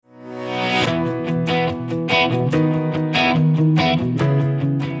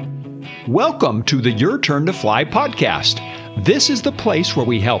Welcome to the Your Turn to Fly podcast. This is the place where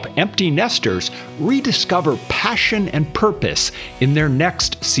we help empty nesters rediscover passion and purpose in their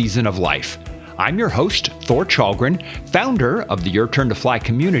next season of life. I'm your host, Thor Chalgren, founder of the Your Turn to Fly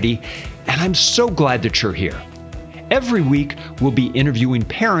community, and I'm so glad that you're here. Every week, we'll be interviewing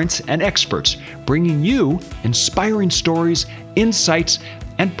parents and experts, bringing you inspiring stories, insights,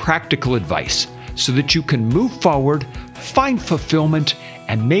 and practical advice so that you can move forward, find fulfillment,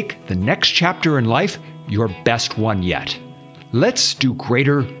 and make the next chapter in life your best one yet. Let's do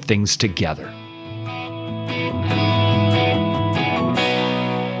greater things together.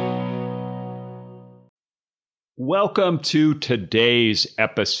 Welcome to today's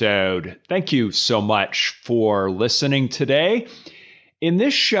episode. Thank you so much for listening today. In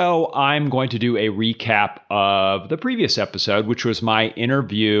this show, I'm going to do a recap of the previous episode, which was my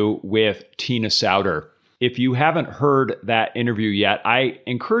interview with Tina Souter. If you haven't heard that interview yet, I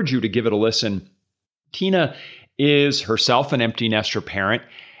encourage you to give it a listen. Tina is herself an empty nester parent,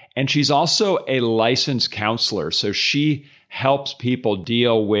 and she's also a licensed counselor. So she helps people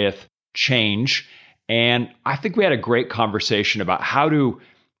deal with change. And I think we had a great conversation about how to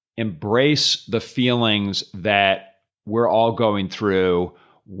embrace the feelings that we're all going through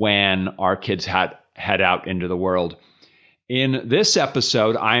when our kids head out into the world. In this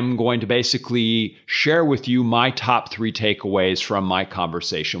episode, I'm going to basically share with you my top 3 takeaways from my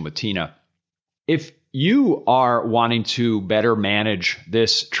conversation with Tina. If you are wanting to better manage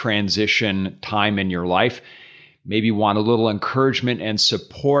this transition time in your life, maybe want a little encouragement and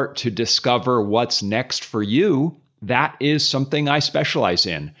support to discover what's next for you, that is something I specialize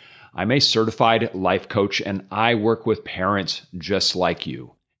in. I'm a certified life coach, and I work with parents just like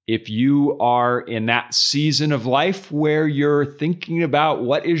you. If you are in that season of life where you're thinking about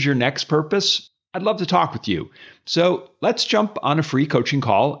what is your next purpose, I'd love to talk with you. So let's jump on a free coaching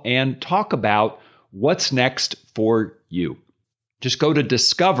call and talk about what's next for you. Just go to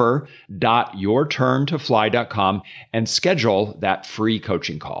discover.yourturntofly.com and schedule that free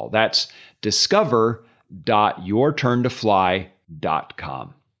coaching call. That's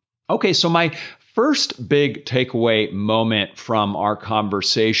discover.yourturntofly.com. Okay, so my first big takeaway moment from our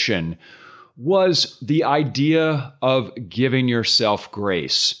conversation was the idea of giving yourself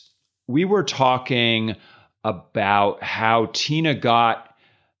grace. We were talking about how Tina got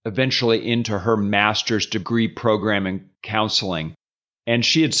eventually into her master's degree program in counseling. And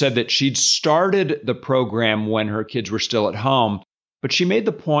she had said that she'd started the program when her kids were still at home, but she made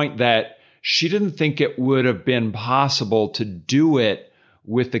the point that she didn't think it would have been possible to do it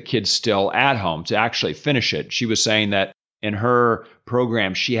with the kids still at home, to actually finish it. She was saying that in her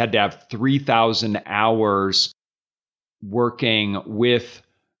program, she had to have 3,000 hours working with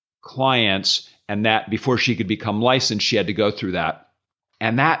clients, and that before she could become licensed, she had to go through that.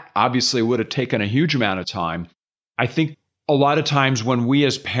 And that obviously would have taken a huge amount of time. I think a lot of times when we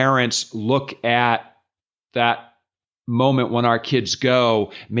as parents look at that moment when our kids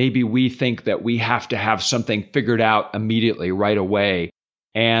go, maybe we think that we have to have something figured out immediately, right away.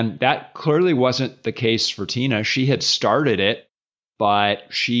 And that clearly wasn't the case for Tina. She had started it, but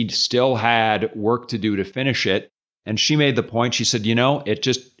she still had work to do to finish it. And she made the point, she said,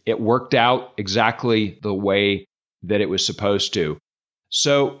 it worked out exactly the way that it was supposed to.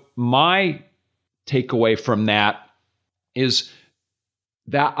 So my takeaway from that is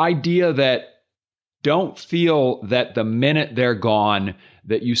that idea that don't feel that the minute they're gone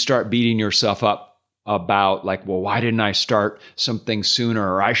that you start beating yourself up about like, well, why didn't I start something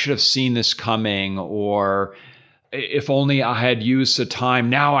sooner? Or I should have seen this coming. Or if only I had used the time,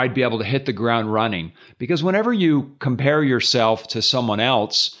 now I'd be able to hit the ground running. Because whenever you compare yourself to someone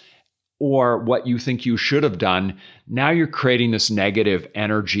else or what you think you should have done, now you're creating this negative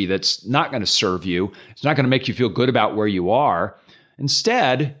energy that's not going to serve you. It's not going to make you feel good about where you are.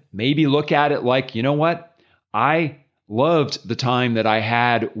 Instead, maybe look at it like, you know what? I loved the time that I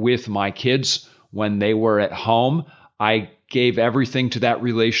had with my kids when they were at home. I gave everything to that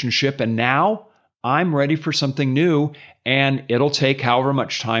relationship, and now I'm ready for something new, and it'll take however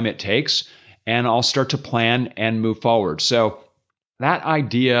much time it takes, and I'll start to plan and move forward. So that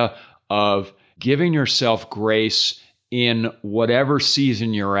idea of giving yourself grace in whatever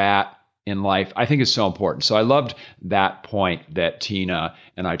season you're at in life, I think is so important. So I loved that point that Tina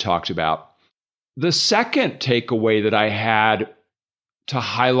and I talked about. The second takeaway that I had to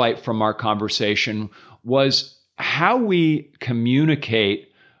highlight from our conversation was how we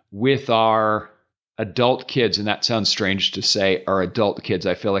communicate with our adult kids. And that sounds strange to say, our adult kids.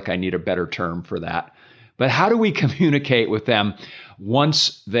 I feel like I need a better term for that. But how do we communicate with them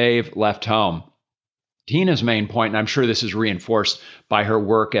once they've left home? Tina's main point, and I'm sure this is reinforced by her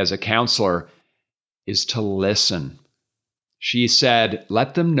work as a counselor, is to listen. She said,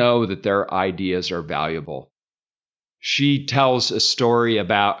 let them know that their ideas are valuable. She tells a story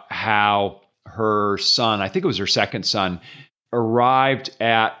about how her son, I think it was her second son, arrived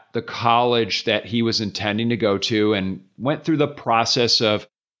at the college that he was intending to go to and went through the process of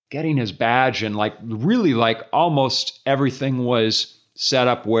getting his badge, and really almost everything was set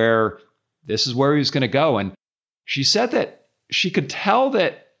up where this is where he was going to go. And she said that she could tell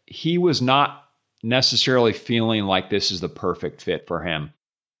that he was not necessarily feeling like this is the perfect fit for him.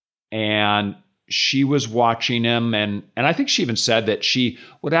 And she was watching him, and I think she even said that she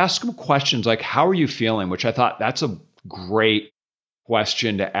would ask him questions like, how are you feeling? Which I thought that's a great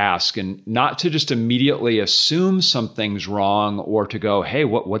question to ask, and not to just immediately assume something's wrong or to go, hey,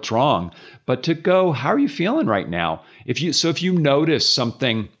 what's wrong? But to go, how are you feeling right now? If you notice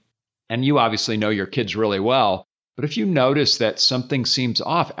something, and you obviously know your kids really well, but if you notice that something seems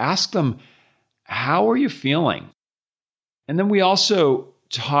off, ask them, how are you feeling? And then we also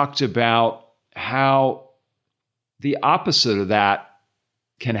talked about how the opposite of that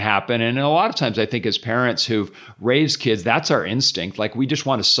can happen. And a lot of times I think as parents who've raised kids, that's our instinct. Like we just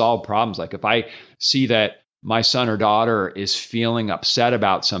want to solve problems. Like if I see that my son or daughter is feeling upset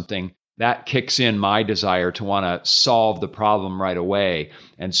about something, that kicks in my desire to want to solve the problem right away.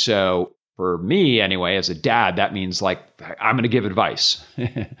 And so for me anyway, as a dad, that means like, I'm going to give advice.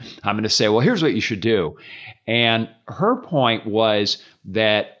 I'm going to say, well, here's what you should do. And her point was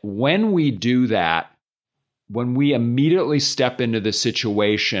that when we do that, when we immediately step into the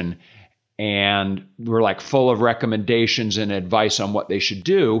situation and we're like full of recommendations and advice on what they should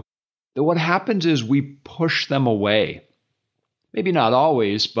do, that what happens is we push them away. Maybe not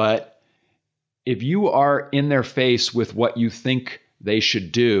always, but if you are in their face with what you think they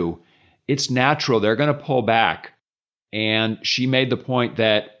should do, it's natural. They're going to pull back. And she made the point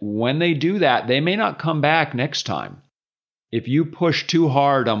that when they do that, they may not come back next time. If you push too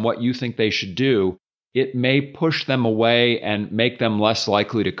hard on what you think they should do, it may push them away and make them less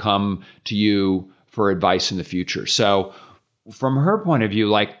likely to come to you for advice in the future. So from her point of view,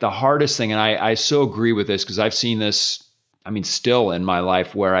 like the hardest thing, and I so agree with this because I've seen this, still in my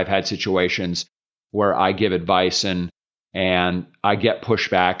life where I've had situations where I give advice and I get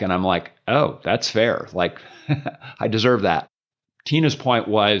pushback and I'm like, oh, that's fair. Like I deserve that. Tina's point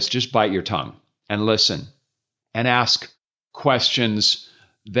was just bite your tongue and listen and ask questions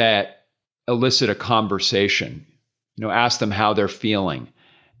that elicit a conversation. Ask them how they're feeling.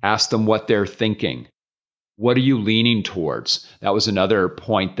 Ask them what they're thinking. What are you leaning towards? That was another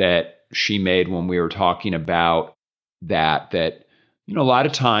point that she made when we were talking about that a lot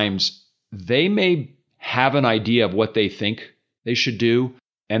of times they may have an idea of what they think they should do,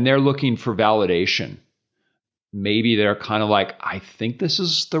 and they're looking for validation. Maybe they're kind of like, I think this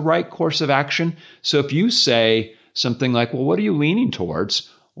is the right course of action. So if you say something like, well, what are you leaning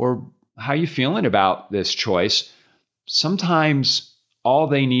towards? Or how are you feeling about this choice? Sometimes all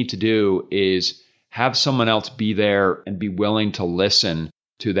they need to do is have someone else be there and be willing to listen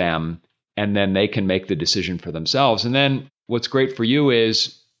to them, and then they can make the decision for themselves. And then what's great for you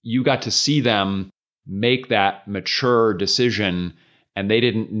is you got to see them make that mature decision, and they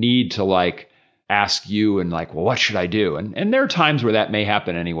didn't need to ask you and well, what should I do? And there are times where that may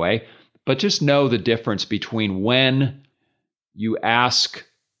happen anyway, but just know the difference between when you ask,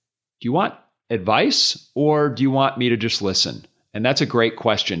 do you want advice or do you want me to just listen? And that's a great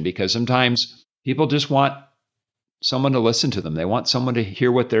question because sometimes people just want someone to listen to them. They want someone to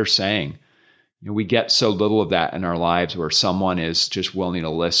hear what they're saying. We get so little of that in our lives where someone is just willing to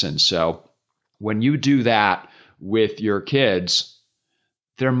listen. So when you do that with your kids,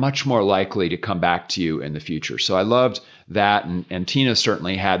 they're much more likely to come back to you in the future. So I loved that. And Tina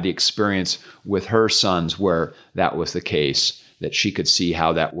certainly had the experience with her sons where that was the case, that she could see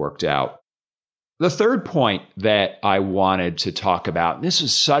how that worked out. The third point that I wanted to talk about, and this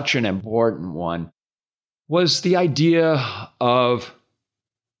is such an important one, was the idea of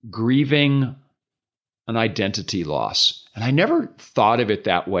grieving an identity loss. And I never thought of it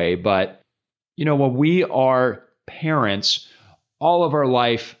that way, but when we are parents, all of our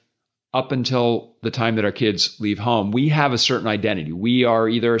life up until the time that our kids leave home, we have a certain identity. We are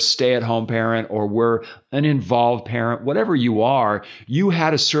either a stay-at-home parent or we're an involved parent. Whatever you are, you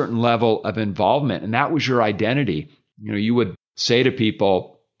had a certain level of involvement, and that was your identity. You would say to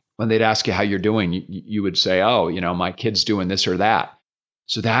people when they'd ask you how you're doing, you would say, oh, my kid's doing this or that.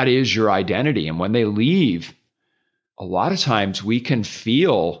 So that is your identity. And when they leave, a lot of times we can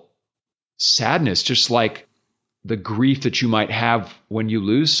feel sadness, just like the grief that you might have when you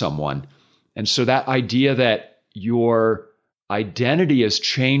lose someone. And so that idea that your identity is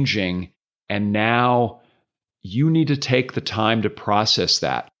changing and now you need to take the time to process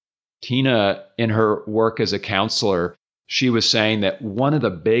that. Tina, in her work as a counselor, she was saying that one of the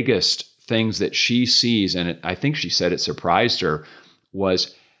biggest things that she sees, and I think she said it surprised her,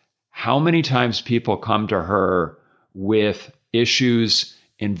 was how many times people come to her with issues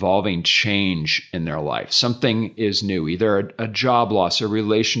involving change in their life. Something is new, either a job loss, a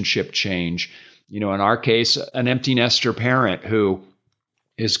relationship change. In our case, an empty nester parent who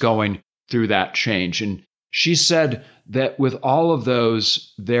is going through that change. And she said that with all of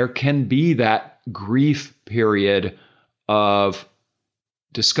those, there can be that grief period of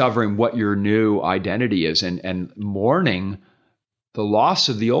discovering what your new identity is and mourning the loss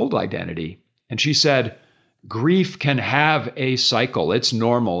of the old identity. And she said, grief can have a cycle. It's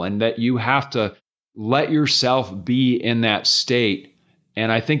normal, and that you have to let yourself be in that state. And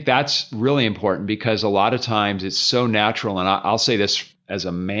I think that's really important because a lot of times it's so natural. And I'll say this as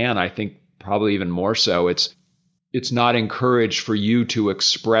a man, I think probably even more so. It's not encouraged for you to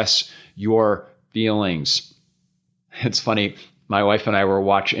express your feelings. It's funny. My wife and I were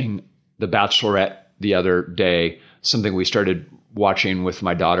watching The Bachelorette the other day, something we started watching with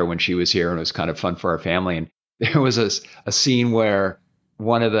my daughter when she was here, and it was kind of fun for our family. And there was a scene where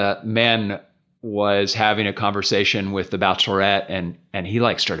one of the men was having a conversation with the Bachelorette, and he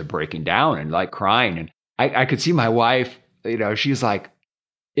started breaking down and crying. And I could see my wife, she's like,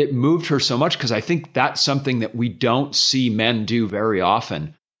 it moved her so much because I think that's something that we don't see men do very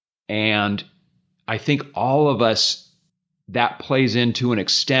often. And I think all of us, that plays into an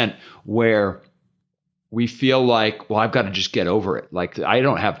extent where we feel like, well, I've got to just get over it. I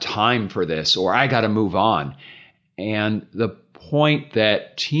don't have time for this, or I got to move on. And the point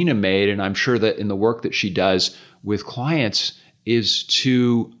that Tina made, and I'm sure that in the work that she does with clients, is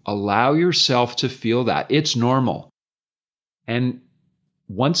to allow yourself to feel that. It's normal. And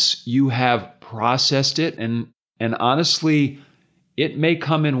once you have processed it, and honestly, it may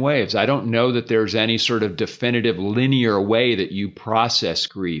come in waves. I don't know that there's any sort of definitive linear way that you process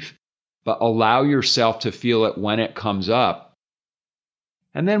grief, but allow yourself to feel it when it comes up.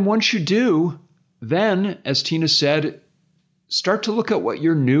 And then once you do, then, as Tina said, start to look at what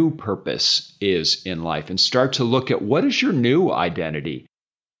your new purpose is in life and start to look at what is your new identity.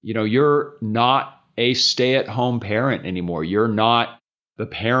 You're not a stay-at-home parent anymore. You're not the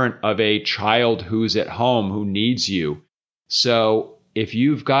parent of a child who's at home who needs you. So if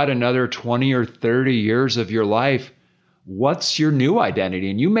you've got another 20 or 30 years of your life, what's your new identity?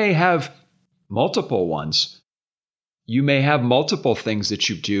 And you may have multiple ones. You may have multiple things that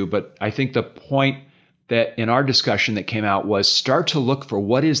you do, but I think the point that in our discussion that came out was start to look for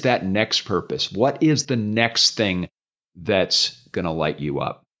what is that next purpose? What is the next thing that's going to light you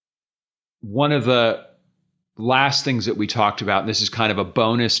up? One of the last things that we talked about, and this is kind of a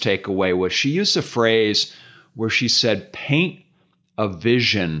bonus takeaway, was she used a phrase where she said, paint a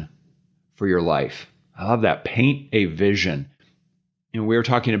vision for your life. I love that. Paint a vision. And we were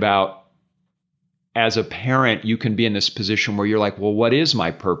talking about, as a parent, you can be in this position where you're like, well, what is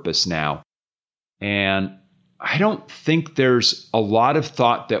my purpose now? And I don't think there's a lot of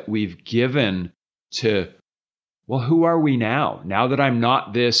thought that we've given to, well, who are we now? Now that I'm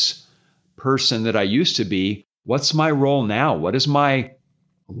not this person that I used to be, what's my role now? What does my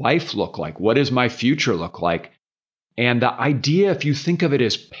life look like? What does my future look like? And the idea, if you think of it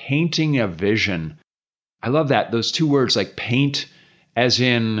as painting a vision, I love that. Those two words, paint as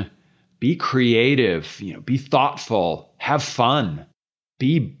in be creative, be thoughtful, have fun,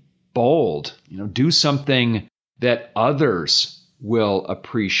 be bold, do something that others will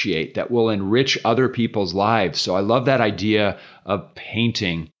appreciate, that will enrich other people's lives. So I love that idea of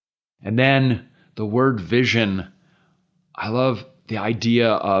painting. And then the word vision, I love the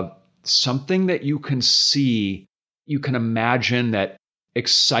idea of something that you can see, you can imagine, that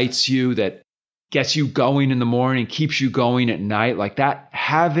excites you, that gets you going in the morning, keeps you going at night, like that,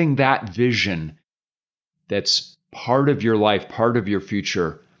 having that vision that's part of your life, part of your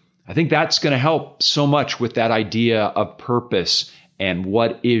future. I think that's going to help so much with that idea of purpose and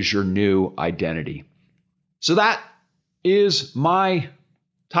what is your new identity. So that is my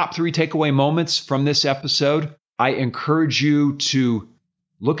top 3 takeaway moments from this episode. I encourage you to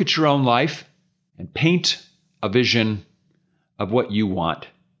look at your own life and paint a vision of what you want.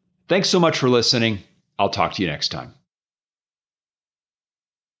 Thanks so much for listening. I'll talk to you next time.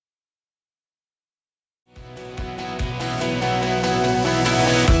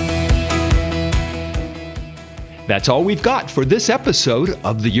 That's all we've got for this episode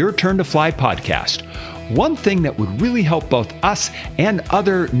of the Your Turn to Fly podcast. One thing that would really help both us and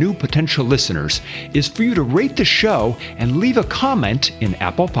other new potential listeners is for you to rate the show and leave a comment in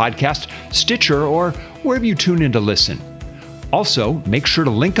Apple Podcast, Stitcher, or wherever you tune in to listen. Also, make sure to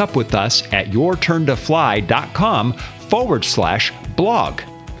link up with us at yourturntofly.com/blog.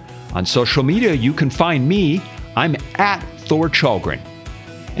 On social media, you can find me. I'm at Thor Chalgren.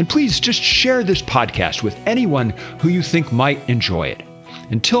 And please just share this podcast with anyone who you think might enjoy it.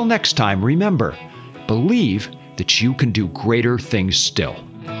 Until next time, remember, believe that you can do greater things still.